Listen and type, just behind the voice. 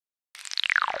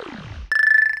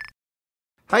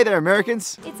Hey there,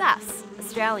 Americans. It's us,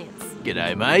 Australians.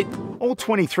 G'day, mate. All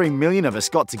 23 million of us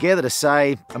got together to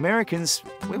say, Americans,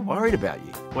 we're worried about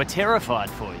you. We're terrified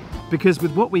for you. Because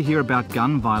with what we hear about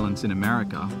gun violence in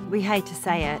America, we hate to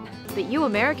say it, but you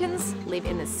Americans live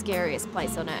in the scariest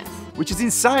place on earth. Which is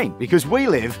insane, because we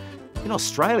live in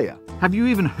Australia. Have you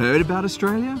even heard about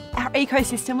Australia? Our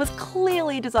ecosystem was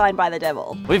clearly designed by the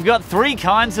devil. We've got 3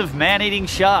 kinds of man-eating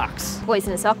sharks.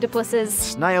 Poisonous octopuses.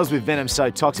 Snails with venom so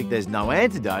toxic there's no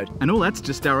antidote. And all that's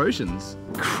just our oceans.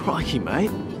 Crikey, mate.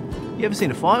 You ever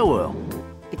seen a firewhirl?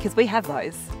 Because we have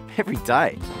those. Every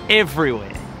day.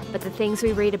 Everywhere. But the things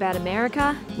we read about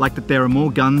America... Like that there are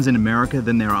more guns in America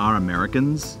than there are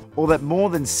Americans. Or that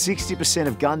more than 60%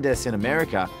 of gun deaths in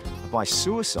America are by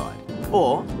suicide.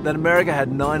 Or that America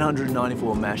had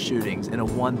 994 mass shootings in a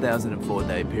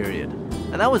 1,004-day period.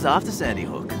 And that was after Sandy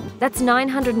Hook. That's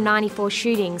 994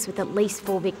 shootings with at least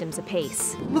 4 victims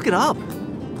apiece. Look it up.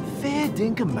 Fair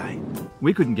dinkum, mate.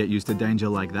 We couldn't get used to danger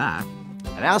like that.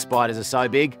 And our spiders are so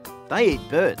big, they eat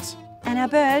birds. And our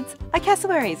birds are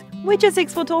cassowaries, which are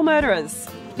 6 foot tall murderers.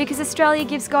 Because Australia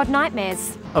gives God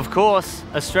nightmares. Of course,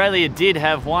 Australia did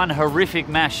have one horrific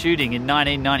mass shooting in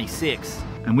 1996.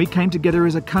 And we came together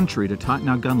as a country to tighten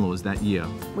our gun laws that year.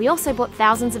 We also bought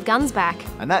thousands of guns back.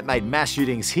 And that made mass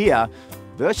shootings here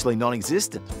virtually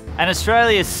non-existent. And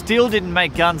Australia still didn't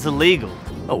make guns illegal.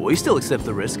 Oh, we still accept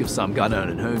the risk of some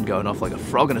gun-owning hoon going off like a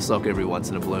frog in a sock every once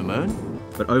in a blue moon.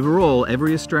 But overall,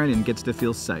 every Australian gets to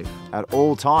feel safe. At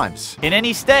all times. In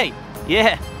any state.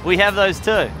 Yeah, we have those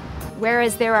too.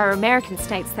 Whereas there are American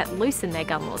states that loosen their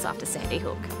gun laws after Sandy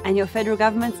Hook. And your federal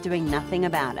government's doing nothing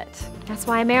about it. That's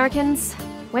why Americans,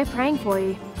 we're praying for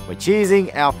you. We're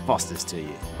cheersing our Fosters to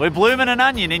you. We're blooming an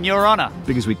onion in your honour.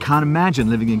 Because we can't imagine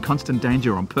living in constant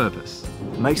danger on purpose.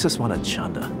 Makes us want to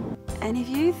chunder. And if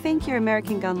you think your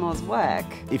American gun laws work...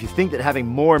 If you think that having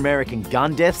more American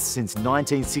gun deaths since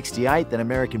 1968 than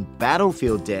American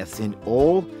battlefield deaths in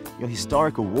all your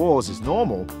historical wars is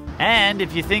normal... And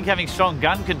if you think having strong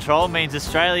gun control means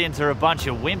Australians are a bunch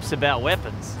of wimps about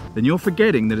weapons... Then you're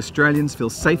forgetting that Australians feel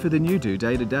safer than you do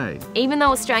day to day. Even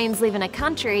though Australians live in a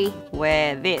country...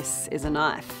 where this is a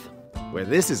knife. Where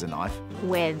this is a knife.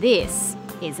 Where this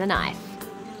is a knife.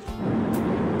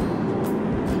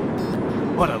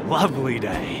 What a lovely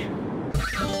day.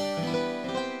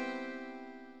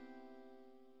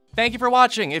 Thank you for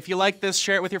watching. If you like this,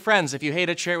 share it with your friends. If you hate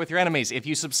it, share it with your enemies. If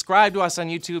you subscribe to us on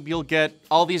YouTube, you'll get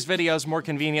all these videos more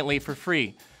conveniently for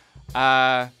free.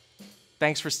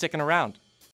 Thanks for sticking around.